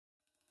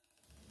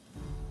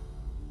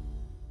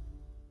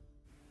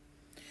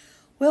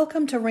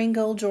Welcome to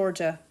Ringgold,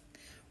 Georgia.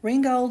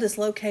 Ringgold is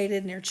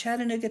located near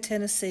Chattanooga,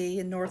 Tennessee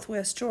in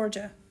northwest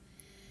Georgia.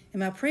 In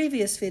my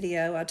previous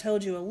video, I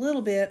told you a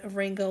little bit of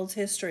Ringgold's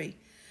history,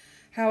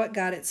 how it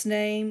got its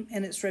name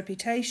and its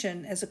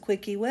reputation as a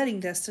quickie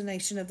wedding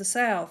destination of the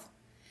South.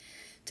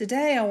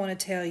 Today, I want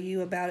to tell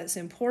you about its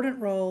important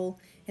role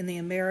in the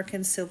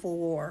American Civil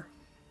War.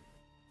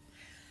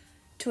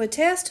 To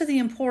attest to the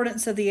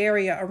importance of the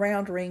area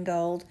around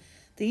Ringgold,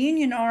 the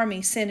Union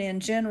Army sent in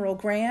General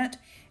Grant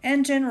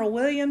and General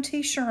William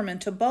T. Sherman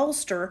to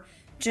bolster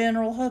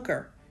General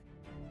Hooker.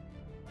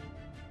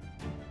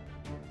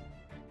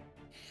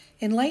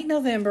 In late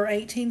November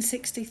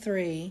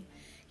 1863,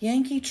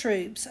 Yankee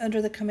troops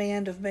under the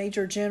command of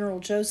Major General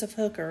Joseph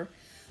Hooker,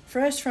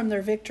 fresh from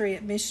their victory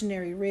at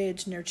Missionary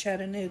Ridge near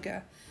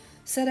Chattanooga,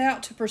 set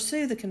out to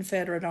pursue the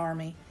Confederate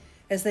Army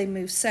as they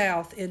moved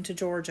south into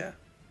Georgia.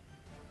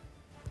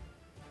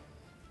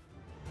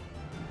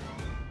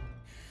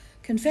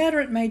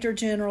 Confederate Major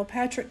General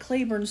Patrick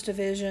Cleburne's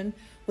division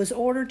was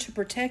ordered to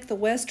protect the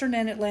Western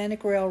and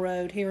Atlantic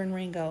Railroad here in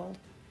Ringgold.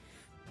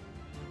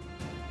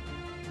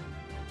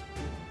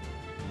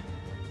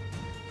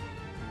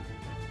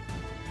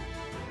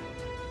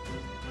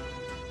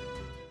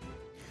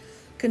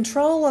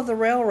 Control of the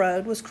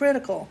railroad was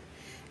critical,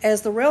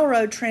 as the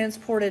railroad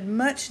transported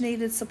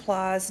much-needed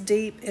supplies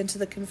deep into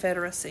the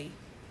Confederacy.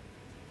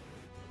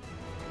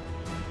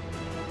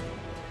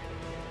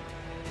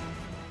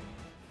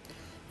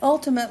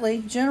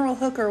 Ultimately, General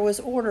Hooker was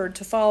ordered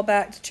to fall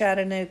back to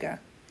Chattanooga.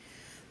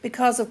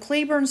 Because of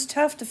Cleburne's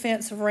tough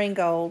defense of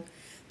Ringgold,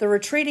 the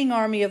retreating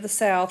Army of the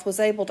South was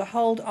able to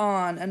hold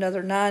on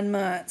another 9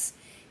 months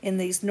in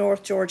these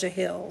North Georgia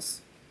hills.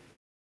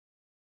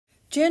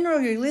 General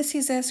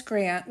Ulysses S.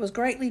 Grant was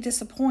greatly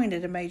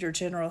disappointed in Major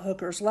General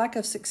Hooker's lack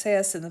of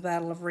success in the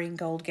Battle of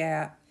Ringgold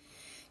Gap.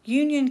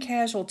 Union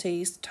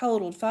casualties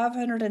totaled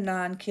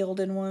 509 killed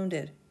and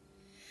wounded.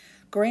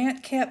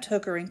 Grant kept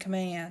Hooker in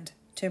command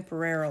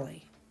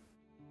temporarily.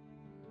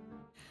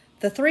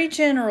 The three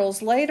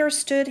generals later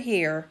stood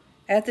here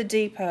at the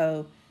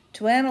depot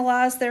to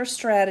analyze their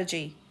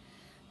strategy.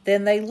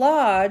 Then they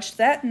lodged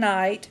that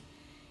night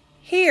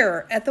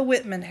here at the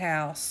Whitman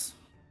House.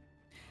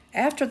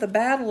 After the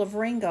Battle of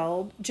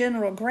Ringgold,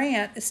 General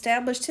Grant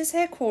established his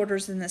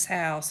headquarters in this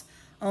house,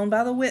 owned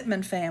by the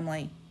Whitman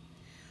family.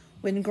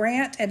 When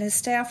Grant and his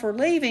staff were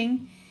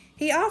leaving,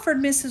 he offered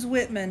Mrs.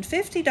 Whitman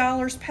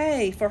 $50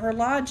 pay for her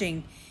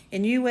lodging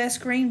in U.S.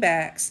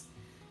 greenbacks,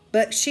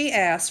 but she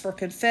asked for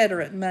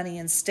Confederate money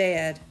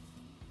instead.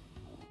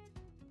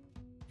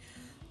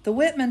 The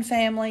Whitman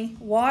family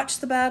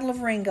watched the Battle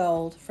of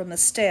Ringgold from the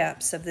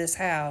steps of this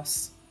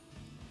house.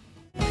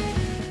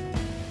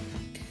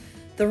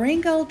 The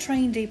Ringgold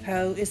Train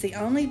Depot is the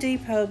only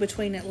depot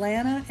between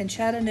Atlanta and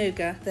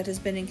Chattanooga that has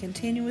been in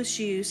continuous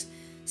use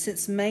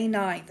since May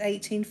 9,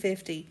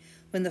 1850,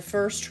 when the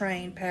first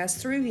train passed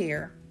through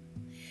here.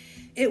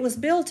 It was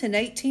built in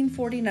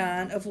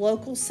 1849 of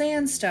local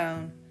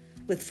sandstone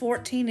with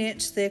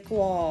 14-inch thick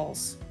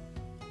walls.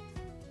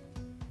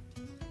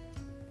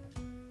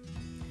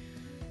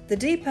 The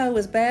depot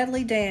was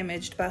badly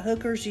damaged by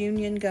Hooker's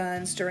Union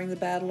guns during the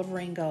Battle of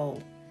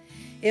Ringgold.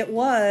 It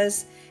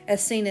was,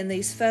 as seen in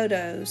these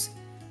photos,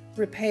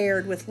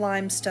 repaired with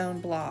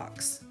limestone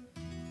blocks.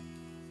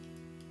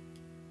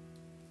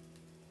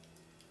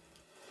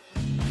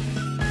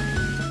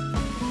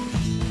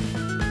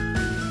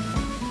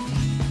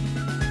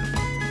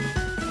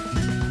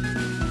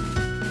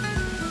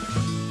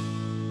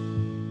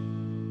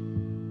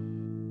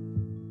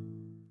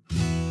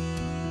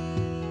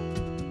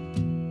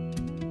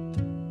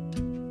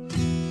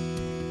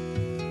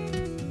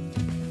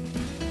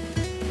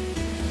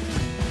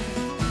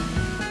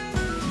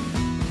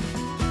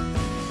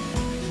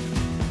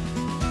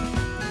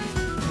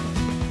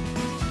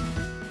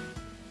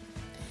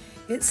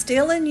 It's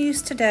still in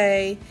use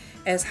today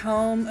as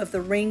home of the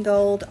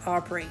Ringgold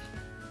Opry.